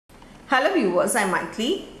Hello viewers, I am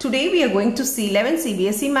Maithili. Today we are going to see 11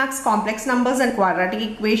 Cbse Maths complex numbers and quadratic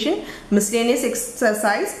equation miscellaneous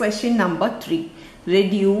exercise question number 3.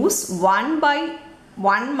 Reduce 1 by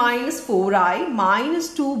 1 minus 4i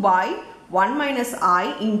minus 2 by 1 minus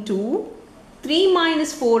I into 3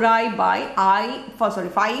 minus 4i by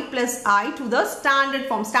 5 plus I to the standard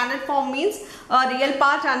form. Standard form means a real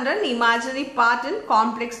part and an imaginary part in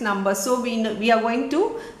complex numbers. So we are going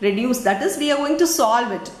to reduce, that is we are going to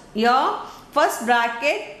solve it. Here first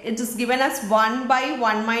bracket it is given as 1 by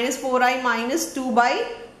 1 minus 4i minus 2 by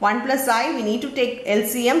 1 plus I. We need to take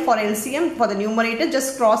LCM. For LCM, for the numerator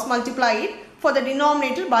just cross multiply it. For the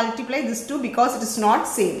denominator multiply this 2 because it is not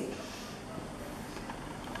same.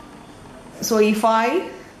 So if I'm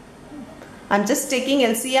just taking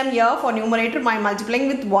LCM here for numerator, I am multiplying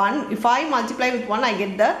with 1. If I multiply with 1, I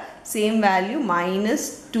get the same value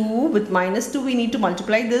minus 2. With minus 2 we need to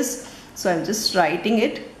multiply this. So I am just writing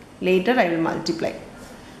it. Later I will multiply.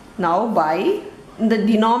 Now by the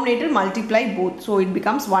denominator multiply both. So it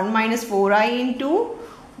becomes 1 minus 4i into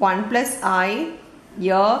 1 plus I.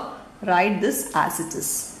 Here write this as it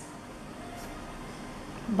is.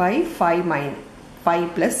 By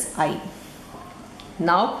 5 plus I.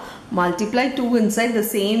 Now multiply 2 inside the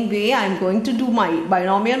same way. I am going to do my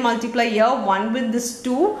binomial multiply here, 1 with this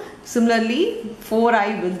 2, similarly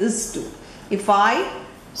 4i with this 2. If I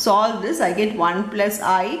solve this, I get 1 plus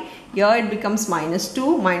I. Here it becomes minus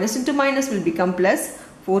 2. Minus into minus will become plus.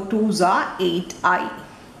 4 2s are 8i.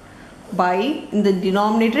 By in the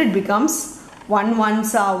denominator it becomes 1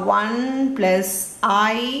 1s are 1 plus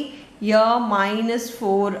I. Here minus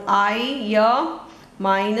 4i. Here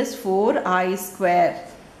minus 4i square.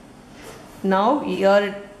 Now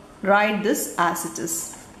here write this as it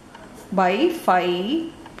is. By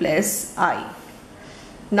 5 plus I.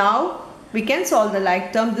 Now we can solve the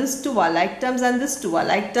like term. This 2 are like terms and this 2 are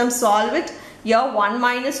like terms. Solve it. Here 1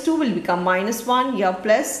 minus 2 will become minus 1. Here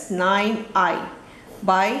plus 9i.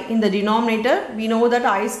 By in the denominator we know that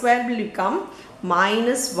I square will become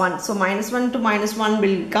minus 1. So minus 1 to minus 1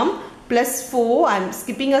 will become plus 4. I am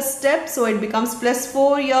skipping a step. So it becomes plus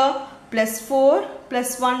 4 here. Plus 4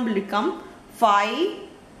 plus 1 will become 5.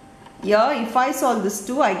 Here if I solve this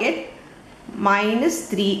 2 I get minus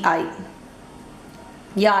 3i.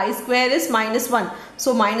 Yeah, I square is minus 1.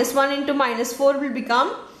 So minus 1 into minus 4 will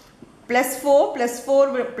become plus 4 plus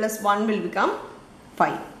 4 plus 1 will become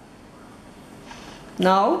 5.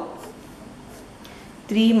 Now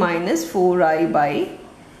 3 minus 4i by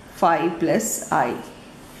 5 plus I.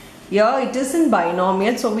 Here it is in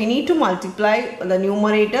binomial. So we need to multiply the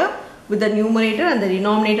numerator with the numerator and the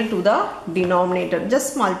denominator to the denominator.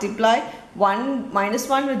 Just multiply minus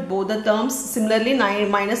 1 with both the terms. Similarly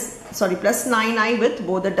plus 9i with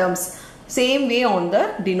both the terms. Same way on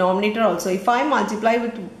the denominator also. If I multiply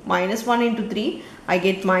with minus 1 into 3, I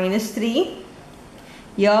get minus 3.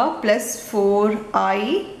 Here plus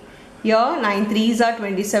 4i. Here 9 3s are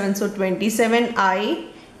 27. So 27i.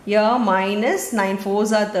 Here minus 9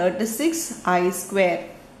 4s are 36 I square.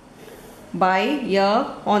 By here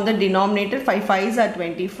on the denominator 5 5s are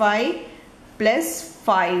 25 plus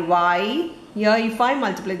 5i. Here if I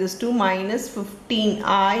multiply this 2 minus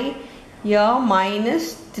 15i. Here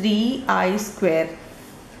minus 3i square.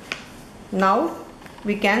 Now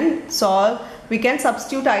we can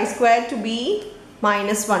substitute I square to be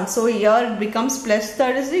minus 1. So here it becomes plus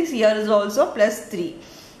 36. Here is also plus 3.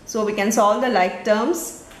 So we can solve the like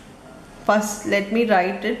terms. First let me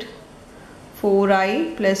write it.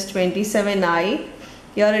 4i plus 27i.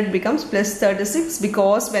 Here it becomes plus 36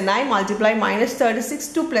 because when I multiply minus 36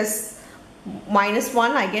 to plus minus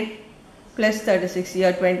 1 I get plus 36.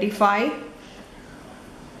 Here 25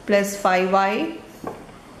 plus 5i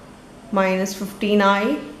minus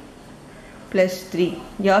 15i plus 3.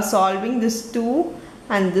 Here solving this 2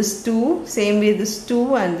 and this 2, same way this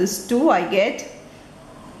 2 and this 2 I get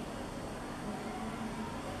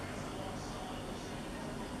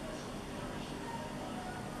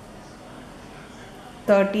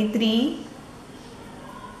 33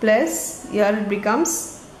 plus here it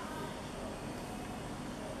becomes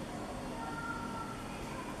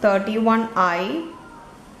 31i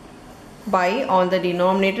by on the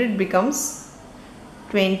denominator it becomes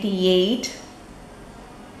 28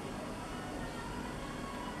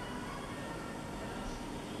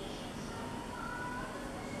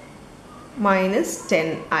 minus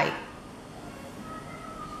 10i.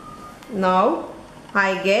 Now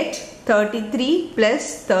I get 33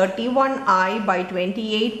 plus 31i by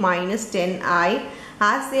 28 minus 10i.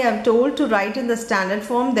 As they have told to write in the standard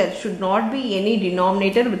form, there should not be any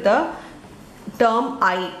denominator with a term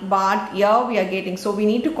I, but here we are getting, so we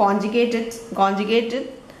need to conjugate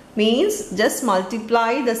it means just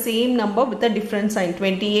multiply the same number with a different sign.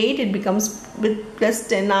 28 it becomes with plus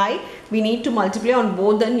 10i. We need to multiply on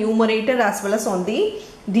both the numerator as well as on the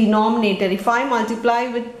denominator. If I multiply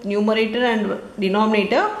with numerator and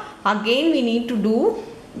denominator, again we need to do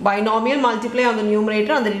binomial multiply on the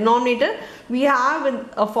numerator. On the denominator we have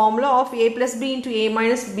a formula of a plus b into a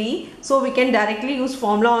minus b, so we can directly use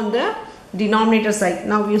formula on the denominator side.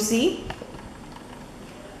 Now you see,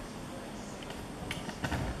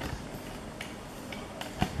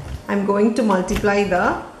 I am going to multiply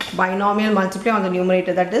the binomial multiply on the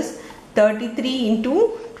numerator, that is 33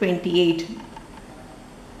 into 28,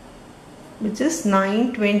 which is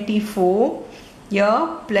 924 here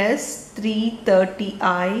plus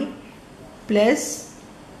 330i plus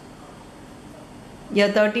here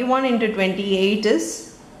 31 into 28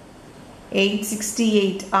 is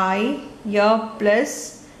 868i here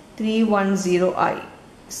plus 310i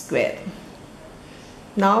square.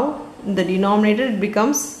 Now in the denominator it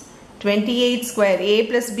becomes 28 square. A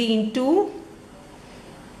plus b into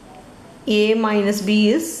a minus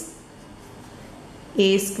b is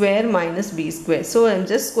a square minus b square. So I am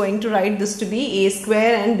just going to write this to be a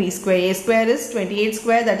square and b square. A square is 28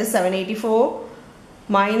 square, that is 784,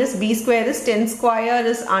 minus b square is 10 square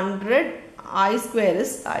is 100, I square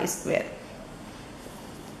is I square.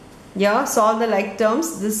 Yeah, solve the like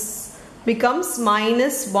terms. This becomes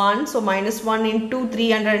minus 1. So minus 1 into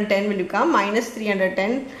 310 will become minus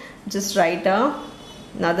 310. Just write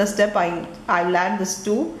another step. I will add this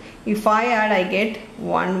 2. If I add, I get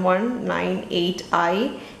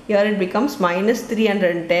 1198i. Here it becomes minus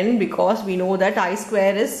 310 because we know that I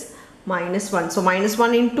square is minus 1. So minus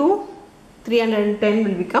 1 into 310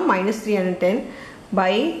 will become minus 310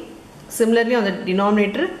 by, similarly on the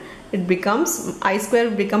denominator it becomes, I square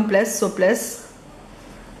will become plus, so plus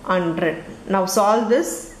 100. Now solve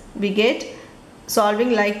this, we get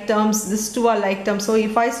solving like terms, these two are like terms. So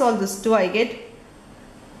if I solve this 2, I get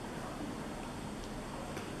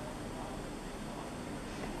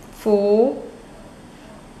 4,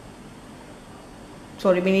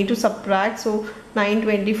 sorry, we need to subtract, so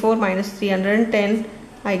 924 minus 310,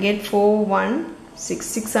 I get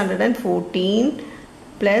 614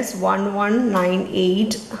 plus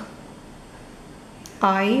 1198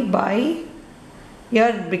 I by, here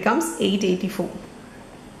it becomes 884.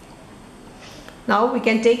 Now we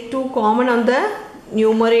can take 2 common on the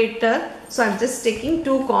numerator. So I am just taking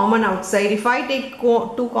 2 common outside. If I take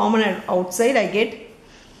 2 common outside, I get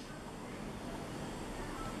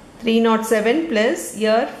 307 plus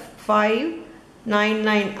here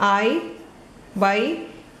 599i by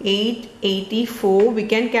 884. We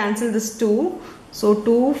can cancel this 2. So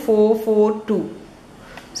 2442.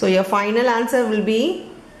 So your final answer will be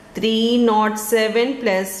 307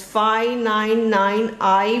 plus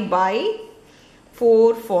 599i by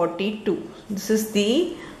 442. This is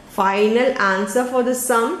the final answer for the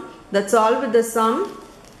sum. That's all with the sum.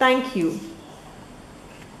 Thank you.